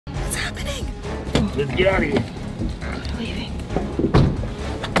Let's get out of here. We're leaving.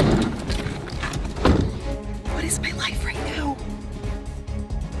 What is my life right now?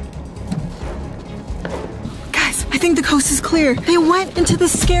 Guys, I think the coast is clear. They went into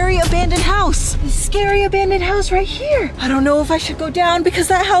this scary abandoned house. This scary abandoned house right here. I don't know if I should go down because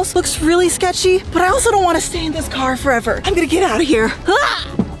that house looks really sketchy, but I also don't want to stay in this car forever. I'm gonna get out of here.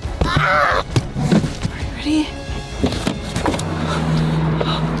 Ah! Ah! Are you ready?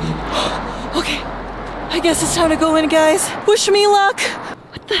 Okay, I guess it's time to go in, guys. Wish me luck.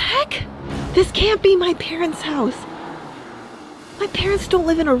 What the heck? This can't be my parents' house. My parents don't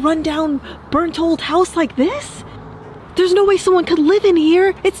live in a rundown, burnt old house like this. There's no way someone could live in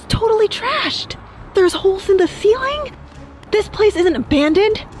here. It's totally trashed. There's holes in the ceiling. This place isn't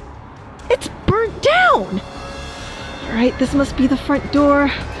abandoned. It's burnt down. All right, this must be the front door.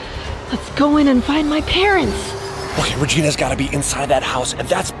 Let's go in and find my parents. Okay, Regina's gotta be inside that house, and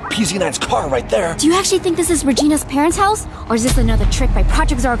that's PZ9's car right there. Do you actually think this is Regina's parents' house? Or is this another trick by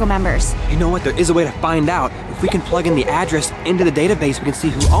Project Zorgo members? You know what? There is a way to find out. If we can plug in the address into the database, we can see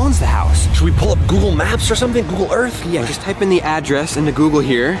who owns the house. Should we pull up Google Maps or something? Google Earth? Yeah, just type in the address into Google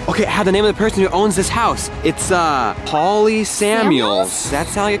here. Okay, I have the name of the person who owns this house. It's, Paulie Samuels. Does that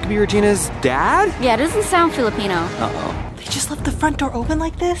sound like it could be Regina's dad? Yeah, it doesn't sound Filipino. Uh-oh. They just left the front door open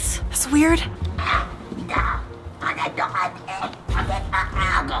like this? That's weird.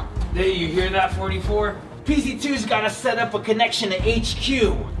 Hey, you hear that, 44? PZ2's gotta set up a connection to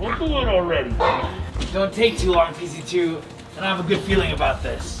HQ. We'll do it already. Don't take too long, PZ2. And I have a good feeling about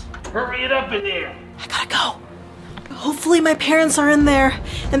this. Hurry it up in there. I gotta go. Hopefully my parents are in there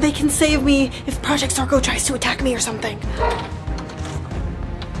and they can save me if Project Zorgo tries to attack me or something.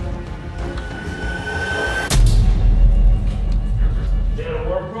 That'll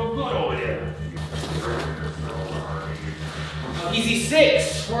work real good over there.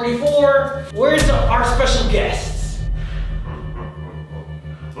 PZ6, 44, where's our special guests?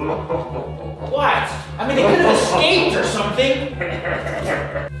 What? I mean, they could have escaped or something.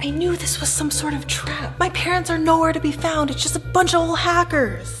 I knew this was some sort of trap. My parents are nowhere to be found. It's just a bunch of old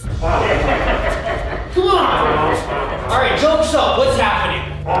hackers. Come on. All right, joke's up. What's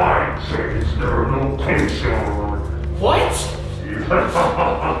happening? I changed their location. What?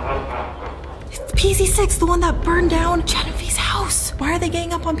 It's PZ6, the one that burned down Genevieve's house. Why are they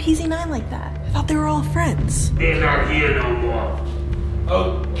ganging up on PZ9 like that? I thought they were all friends. They're not here no more.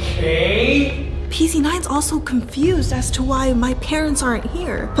 Okay. PZ9's also confused as to why my parents aren't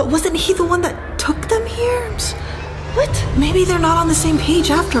here. But wasn't he the one that took them here? What? Maybe they're not on the same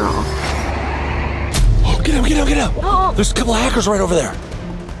page after all. Oh, get out, get out, get out. Oh. There's a couple of hackers right over there.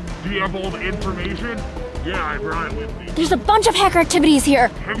 Do you have all the information? Yeah, I brought it with me. There's a bunch of hacker activities here.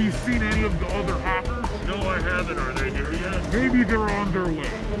 Have you seen any of the other hackers? No, I haven't. Are they here yet? Maybe they're on their way.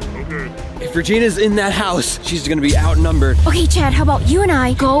 Okay. If Regina's in that house, she's gonna be outnumbered. Okay, Chad, how about you and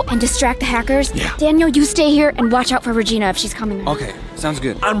I go and distract the hackers? Yeah. Daniel, you stay here and watch out for Regina if she's coming. Okay, sounds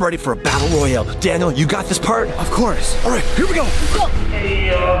good. I'm ready for a battle royale. Daniel, you got this part? Of course. All right, here we go.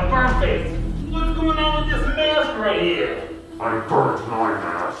 Hey, Farmface, what's going on with this mask right here? I burnt my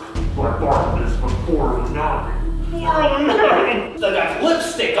mask, but bought this for $4.09. 409. So got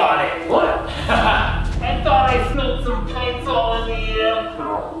lipstick on it. What? I thought I spilled some paint all in the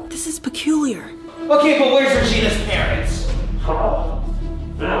air. This is peculiar. Okay, but where's Regina's parents? Oh,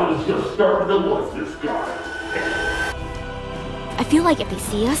 that was just starting to look this guy. I feel like if they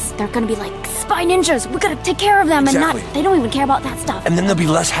see us, they're gonna be like, spy ninjas, we gotta take care of them. Exactly. And not, they don't even care about that stuff. And then there'll be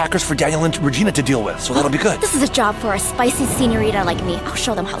less hackers for Daniel and Regina to deal with, so that'll be good. This is a job for a spicy senorita like me. I'll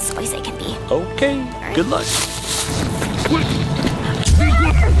show them how spicy it can be. Okay, good luck.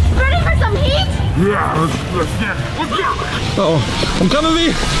 Ready for some heat? Yeah, let's get it. Let's get it. Oh, I'm coming,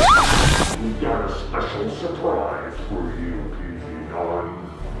 V. We got a special surprise for you, PZ9.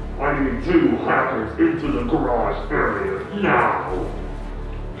 I need 2 hackers into the garage area now.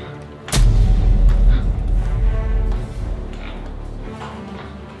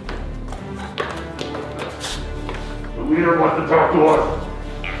 The leader wants to talk to us.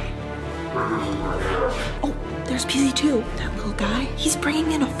 Oh, there's PZ2, that little guy. He's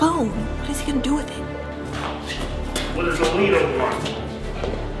bringing in a phone. What is he gonna do with it? What does the leader want?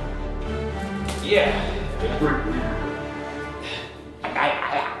 Yeah.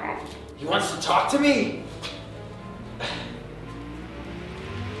 He wants to talk to me?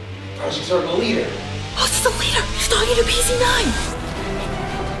 Project Zorgo leader. Oh, it's the leader. He's talking to PZ9.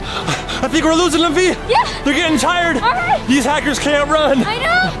 I think we're losing them, V. Yeah. They're getting tired. All right. These hackers can't run. I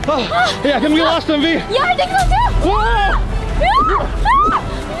know. Oh, yeah, I think we lost them, V. Yeah, I think so too.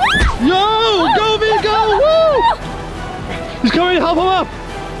 Yo, go, V, go. Woo! He's coming to help him up.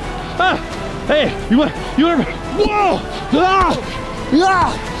 Hey, you want? Whoa!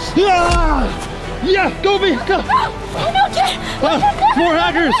 Yeah, go me, go! Oh no, Jay! More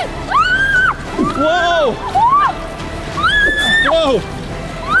hackers! Whoa! Whoa!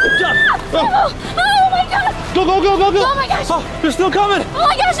 Oh my god! Go! Oh my gosh! Oh, they're still coming! Oh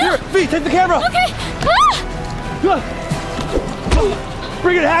my gosh! Here, V, take the camera! Okay!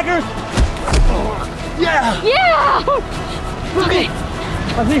 Bring it, hackers! Yeah! Yeah! Okay.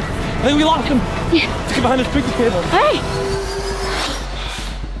 I think we lost him. Yeah. Let's get behind this picnic table. Hey!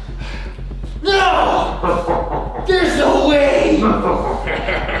 No! There's no way! I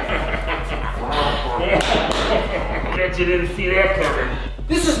bet you didn't see that coming.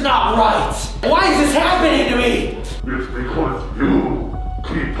 This is not right! Why is this happening to me? It's because you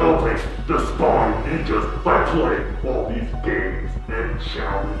keep helping the spy ninjas by playing all these games and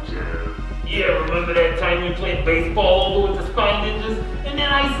challenges. Yeah, remember that time we played baseball over with the spy ninjas? And then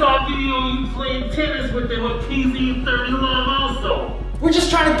I saw a video of you playing tennis with them with PZ9 also. We're just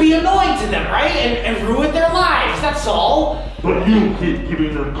trying to be annoying to them, right? And ruin their lives, that's all. But you keep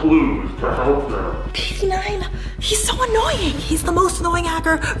giving them clues to help them. PZ9, he's so annoying. He's the most annoying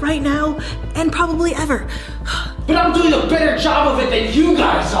hacker right now and probably ever. But I'm doing a better job of it than you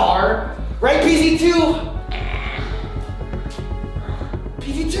guys are. Right, PZ2?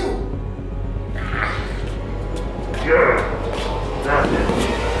 PZ2? Yeah, that's it.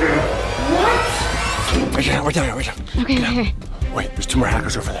 What? We're down here. Okay. Wait, there's 2 more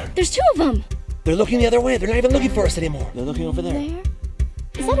hackers over there. There's 2 of them. They're looking the other way. They're not even looking for us anymore. They're looking over there. There?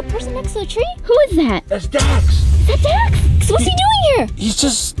 Is that a person next to the tree? Who is that? That's Dax. Is that Dax? What's he doing here? He's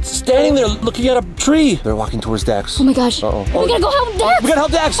just standing there looking at a tree. They're walking towards Dax. Oh my gosh. Uh-oh. We gotta go help Dax. We gotta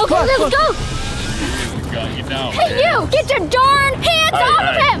help Dax. Okay, Come on, let's go. Get down. Hey, you! Get your darn hands off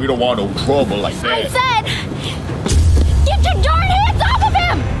of him! We don't want no trouble like I that. said, get your darn hands off of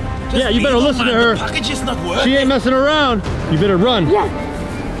him! Yeah, you better listen to her. The package is not working. She ain't messing around. You better run. Yeah.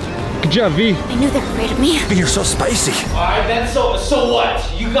 Good job, V. I knew they were afraid of me. You're so spicy. Alright then, so what?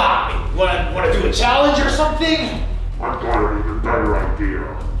 You got me. Wanna do a challenge or something? I've got an even better idea.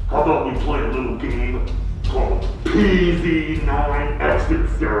 How about we play a little game called PZ9 Exit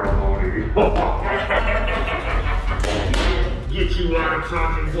Ceremony? Get you out of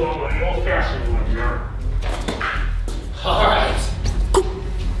talking ball with the old-fashioned one, yeah? Alright.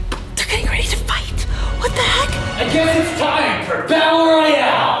 They're getting ready to fight. What the heck? I guess it's time for Battle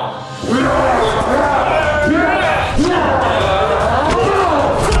Royale!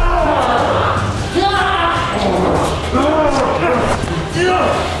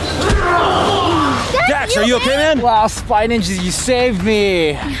 Dax, are you okay, man? Wow, Spy Ninjas, you saved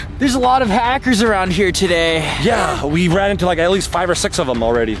me. There's a lot of hackers around here today. Yeah, we ran into like at least 5 or 6 of them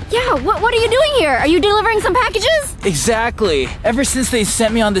already. Yeah, what are you doing here? Are you delivering some packages? Exactly. Ever since they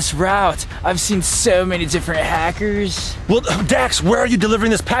sent me on this route, I've seen so many different hackers. Well, Dax, where are you delivering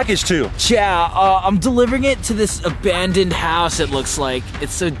this package to? Yeah, I'm delivering it to this abandoned house, it looks like.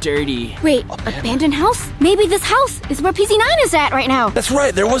 It's so dirty. Wait, abandoned house? Maybe this house is where PZ9 is at right now. That's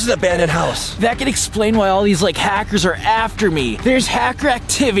right, there was an abandoned house. That could explain why all these hackers are after me. There's hacker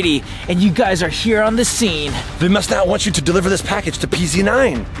activity, and you guys are here on the scene. They must not want you to deliver this package to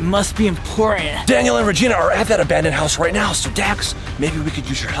PZ9. It must be important. Daniel and Regina are at that abandoned house right now, so Dax, maybe we could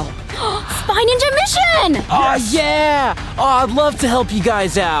use your help. Spy Ninja mission! Oh, yeah! Oh, I'd love to help you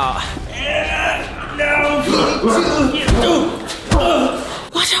guys out.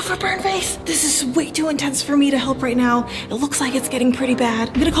 Watch out for burn face. This is way too intense for me to help right now. It looks like it's getting pretty bad.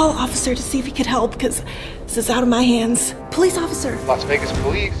 I'm gonna call an officer to see if he could help because this is out of my hands. Police officer. Las Vegas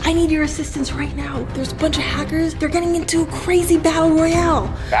police. I need your assistance right now. There's a bunch of hackers. They're getting into a crazy battle royale.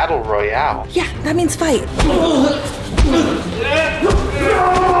 Battle Royale. Yeah, that means fight.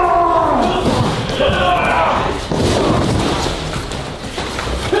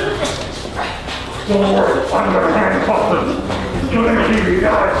 Don't worry, I'm gonna handcuff him. You're gonna see me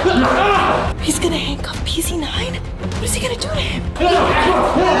die. He's gonna handcuff PZ9? What is he gonna do to him?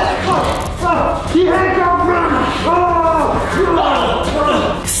 He handcuffed me!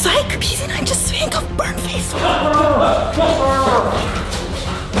 Psych! PZ9 just handcuffed Burnface.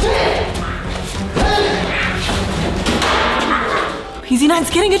 PZ9's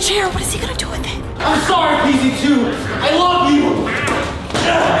getting a chair. What is he gonna do with it? I'm sorry, PZ2. I love you.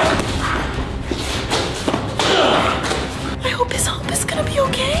 I hope his hump is gonna be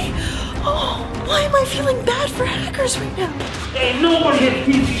okay. Oh, why am I feeling bad for hackers right now? Ain't nobody hit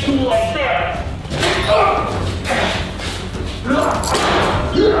PZ2 like that.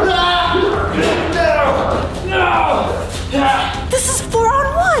 No! This is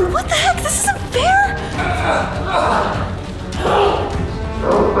 4-on-1. What the heck? This isn't fair.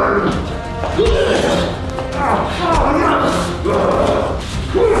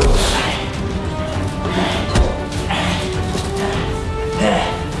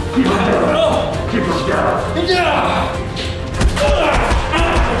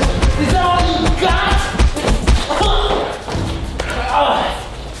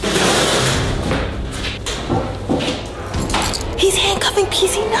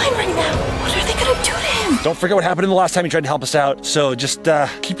 Don't forget what happened in the last time you tried to help us out. So just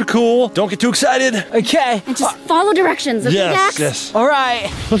keep it cool. Don't get too excited. Okay. And just follow directions, okay, Dax? Yes. All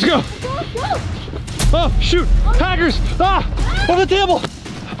right. Let's go. Oh, shoot. Hackers. Ah, over the table.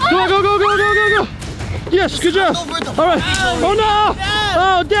 Go, go, go, go, go, go, go. Yes, good job. All right. Oh, no.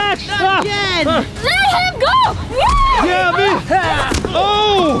 Oh, Dax. Again. Let him go! Yeah, me.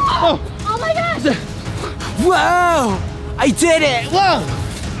 Oh. Oh. Oh my gosh! Whoa! I did it! Whoa!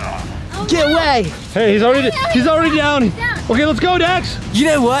 Get away! Hey, he's already down. Okay, let's go, Dax. You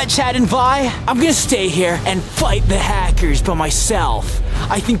know what, Chad and Vi? I'm gonna stay here and fight the hackers by myself.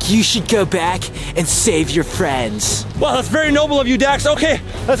 I think you should go back and save your friends. Well, that's very noble of you, Dax. Okay,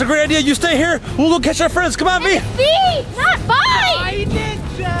 that's a great idea. You stay here. We'll go catch our friends. Come on, V. V! Not Vi! I did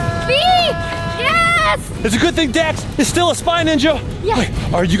that! V! Yes! It's a good thing Dax is still a spy ninja. Yeah. Wait,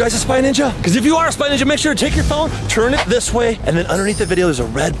 are you guys a spy ninja? Because if you are a spy ninja, make sure to take your phone, turn it this way, and then underneath the video there's a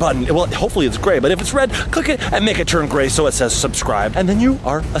red button. Well, hopefully it's gray, but if it's red, click it and make it turn gray so it says subscribe, and then you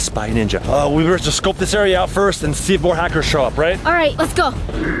are a spy ninja. We better just scope this area out first and see if more hackers show up, right? All right, let's go.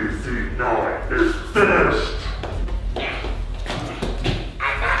 PZ9 is finished.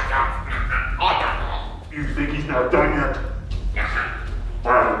 You think he's not done yet?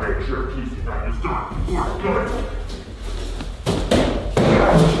 I'll make sure PZ9 is done before good.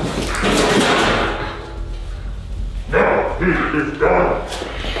 Now he is done.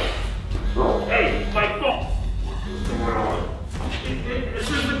 Hey, my phone. It's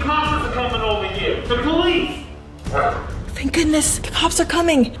just the cops are coming over here. The police. Thank goodness, the cops are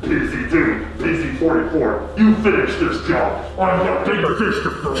coming. PZ2, PZ44, you finish this job. I've got bigger fish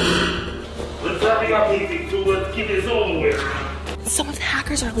to fry. Let's hurry up, PZ2. Let's get this over with. Some of the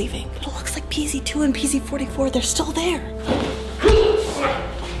hackers are leaving, but it looks like PZ2 and PZ44, they're still there.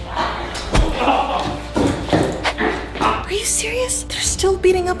 Are you serious? They're still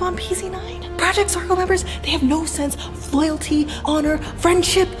beating up on PZ9? Project Zorgo members, they have no sense of loyalty, honor,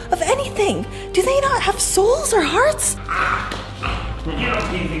 friendship, of anything. Do they not have souls or hearts? Get up,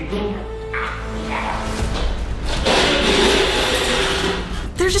 PZ2.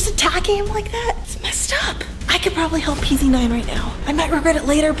 They're just attacking him like that? It's messed up. I could probably help PZ9 right now. I might regret it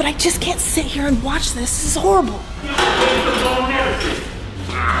later, but I just can't sit here and watch this. This is horrible. No!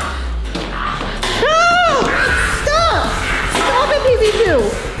 Stop! Stop it, PZ2!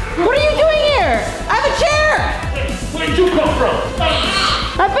 What are you doing here? I have a chair! Where'd you come from?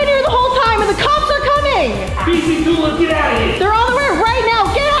 I've been here the whole time and the cops are coming! PZ2, let's get out of here! They're on the way right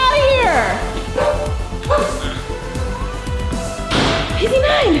now! Get out of here!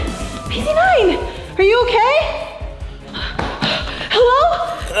 PZ9! PZ9! Are you okay? Hello?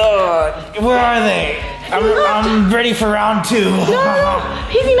 Where are they? I'm ready for round 2. No!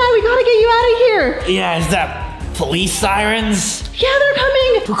 PZ9, we gotta get you out of here! Yeah, is that police sirens? Yeah, they're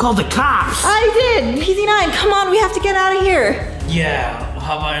coming! Who called the cops? I did! PZ9, come on, we have to get out of here! Yeah,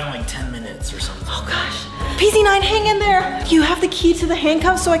 how about in like 10 minutes or something? Oh gosh. PZ9, hang in there! You have the key to the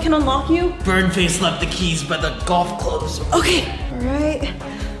handcuffs so I can unlock you? Birdface left the keys by the golf clubs. Okay, alright.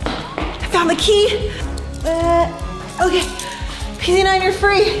 I found the key! Okay. PZ9, you're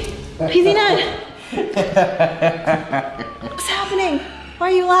free! PZ9! What's happening? Why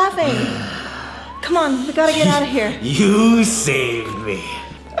are you laughing? Come on, we gotta get out of here. You saved me.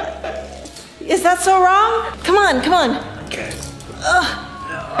 Is that so wrong? Come on, come on. Okay. Ugh.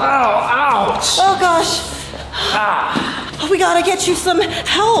 Ouch! Oh gosh. We gotta get you some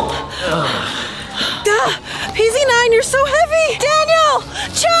help. PZ9, you're so heavy. Daniel,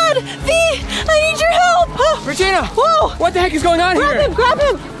 Chad, V, I need your help. Oh. Regina! Whoa! What the heck is going on Grab here? him, grab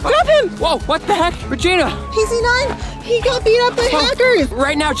him, grab him. Whoa, what the heck? Regina! PZ9, he got beat up by hackers.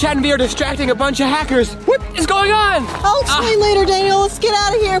 Right now, Chad and V are distracting a bunch of hackers. What is going on? I'll explain later, Daniel. Let's get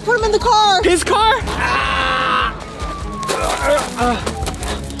out of here. Put him in the car. His car?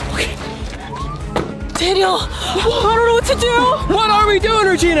 Okay. Daniel, I don't know what to do. What are we doing,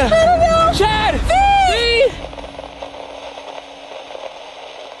 Regina? I don't know. Chad! V!